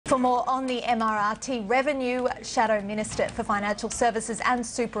For more on the MRRT revenue, Shadow Minister for Financial Services and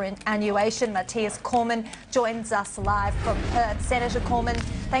Superannuation, Matthias Cormann, joins us live from Perth. Senator Cormann,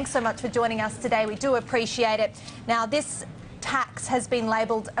 thanks so much for joining us today. We do appreciate it. Now, this tax has been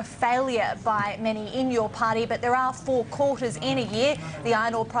labelled a failure by many in your party, but there are 4 quarters in a year. The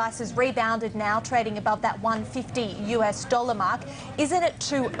iron ore price has rebounded now, trading above that $150 mark. Isn't it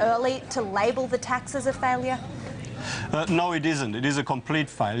too early to label the tax as a failure? No, it isn't. It is a complete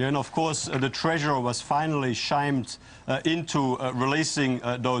failure. And of course, the Treasurer was finally shamed into releasing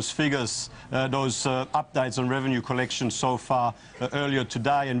those figures, those updates on revenue collection so far earlier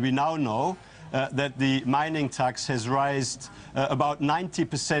today. And we now know that the mining tax has raised about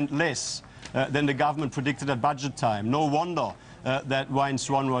 90% less than the government predicted at budget time. No wonder that Wayne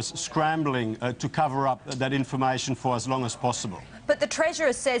Swan was scrambling to cover up that information for as long as possible. But the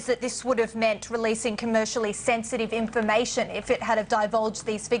Treasurer says that this would have meant releasing commercially sensitive information if it had have divulged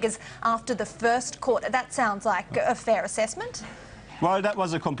these figures after the first quarter. That sounds like a fair assessment. Well, that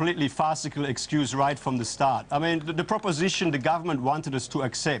was a completely farcical excuse right from the start. I mean, the proposition the government wanted us to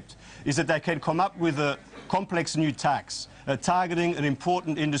accept is that they can come up with a complex new tax targeting an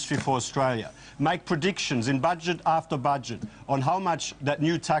important industry for Australia, make predictions in budget after budget on how much that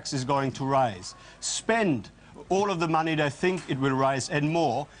new tax is going to raise, spend all of the money they think it will raise and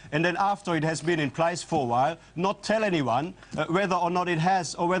more, and then after it has been in place for a while, not tell anyone whether or not it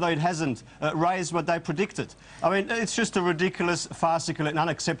has or whether it hasn't raised what they predicted. I mean, it's just a ridiculous, farcical and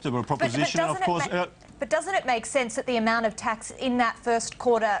unacceptable proposition. But doesn't it make sense that the amount of tax in that first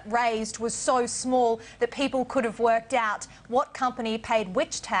quarter raised was so small that people could have worked out what company paid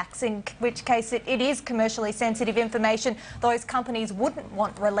which tax, in which case it is commercially sensitive information those companies wouldn't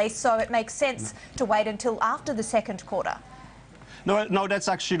want released, so it makes sense to wait until after the second quarter? No, that's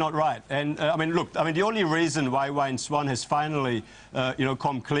actually not right. And I mean, look, the only reason why Wayne Swan has finally,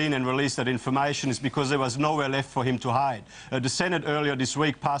 come clean and released that information is because there was nowhere left for him to hide. The Senate earlier this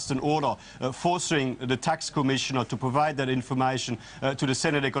week passed an order forcing the Tax Commissioner to provide that information to the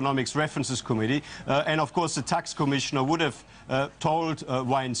Senate Economics References Committee. And of course, the Tax Commissioner would have told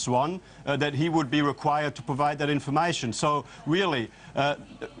Wayne Swan that he would be required to provide that information. So really,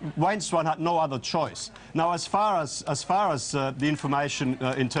 Wayne Swan had no other choice. Now, as far as the information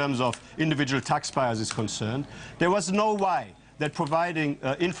in terms of individual taxpayers is concerned, there was no way that providing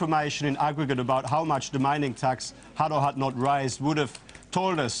information in aggregate about how much the mining tax had or had not raised would have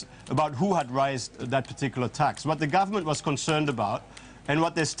told us about who had raised that particular tax. What the government was concerned about, and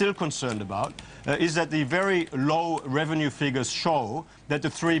what they're still concerned about, is that the very low revenue figures show that the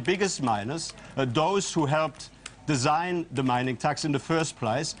 3 biggest miners, those who helped design the mining tax in the first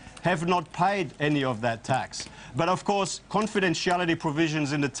place, have not paid any of that tax. But of course, confidentiality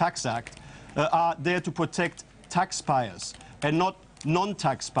provisions in the Tax Act are there to protect taxpayers and not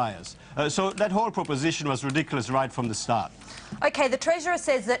non-taxpayers. So that whole proposition was ridiculous right from the start. OK, the Treasurer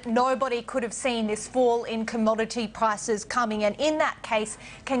says that nobody could have seen this fall in commodity prices coming, and in that case,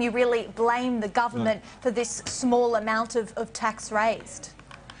 can you really blame the government for this small amount of tax raised?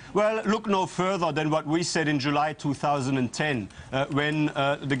 Well, look no further than what we said in July 2010 when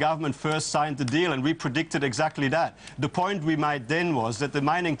the government first signed the deal, and we predicted exactly that. The point we made then was that the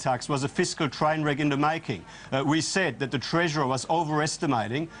mining tax was a fiscal train wreck in the making. We said that the Treasurer was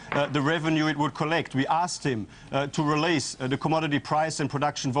overestimating the revenue it would collect. We asked him to release the commodity price and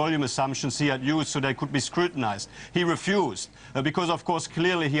production volume assumptions he had used so they could be scrutinised. He refused because, of course,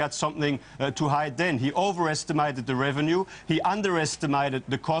 clearly he had something to hide then. He overestimated the revenue. He underestimated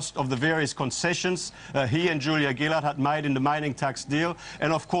the cost of the various concessions he and Julia Gillard had made in the mining tax deal,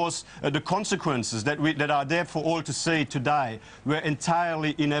 and of course the consequences that are there for all to see today were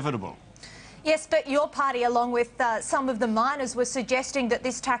entirely inevitable. Yes, but your party, along with some of the miners, were suggesting that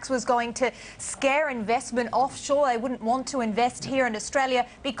this tax was going to scare investment offshore. They wouldn't want to invest here in Australia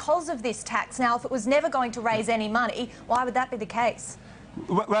because of this tax. Now, if it was never going to raise any money, why would that be the case?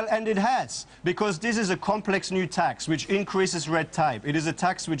 Well, and it has, because this is a complex new tax which increases red tape. It is a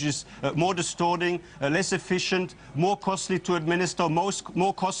tax which is more distorting, less efficient, more costly to administer,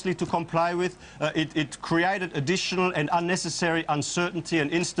 more costly to comply with. It created additional and unnecessary uncertainty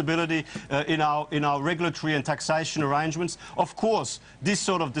and instability in our regulatory and taxation arrangements. Of course, this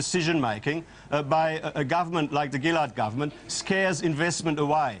sort of decision-making by a government like the Gillard government scares investment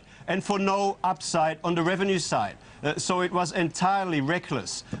away, and for no upside on the revenue side. So it was entirely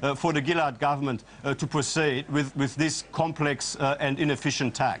reckless for the Gillard government to proceed with this complex and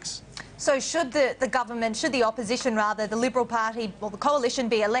inefficient tax. So should the government, should the opposition rather, the Liberal Party or the coalition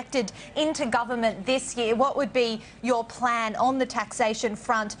be elected into government this year, what would be your plan on the taxation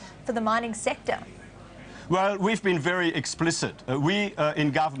front for the mining sector? Well, we've been very explicit. We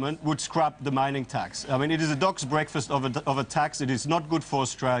in government would scrap the mining tax. I mean, it is a dog's breakfast of a tax. It is not good for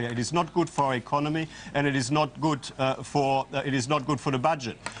Australia. It is not good for our economy, and it is not good for the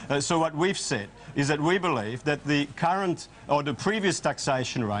budget. So what we've said is that we believe that the current or the previous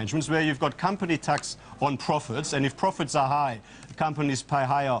taxation arrangements, where you've got company tax on profits, and if profits are high, companies pay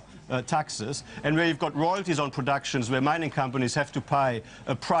higher taxes, and where you've got royalties on productions where mining companies have to pay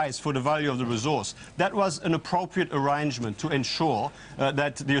a price for the value of the resource. That was an appropriate arrangement to ensure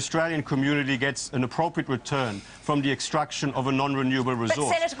that the Australian community gets an appropriate return from the extraction of a non-renewable resource.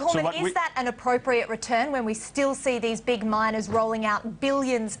 But Senator Cormann, is that an appropriate return when we still see these big miners rolling out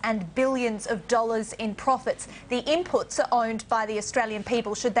billions and billions of dollars in profits? The inputs are owned by the Australian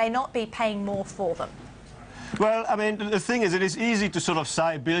people. Should they not be paying more for them? Well, I mean, the thing is, it is easy to sort of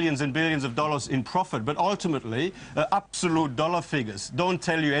say billions and billions of dollars in profit, but ultimately, absolute dollar figures don't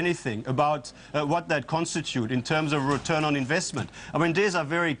tell you anything about what that constitutes in terms of return on investment. I mean, these are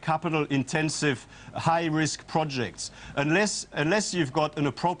very capital-intensive, high-risk projects. Unless you've got an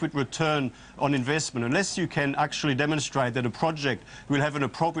appropriate return on investment, unless you can actually demonstrate that a project will have an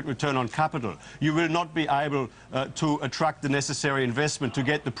appropriate return on capital, you will not be able to attract the necessary investment to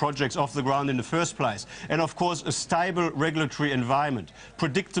get the projects off the ground in the first place. And of course, a stable regulatory environment,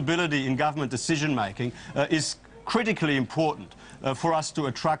 predictability in government decision-making is critically important for us to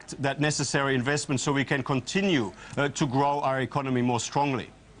attract that necessary investment so we can continue to grow our economy more strongly.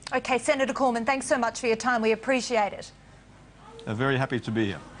 OK, Senator Cormann, thanks so much for your time. We appreciate it. Very happy to be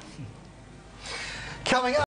here. Coming up.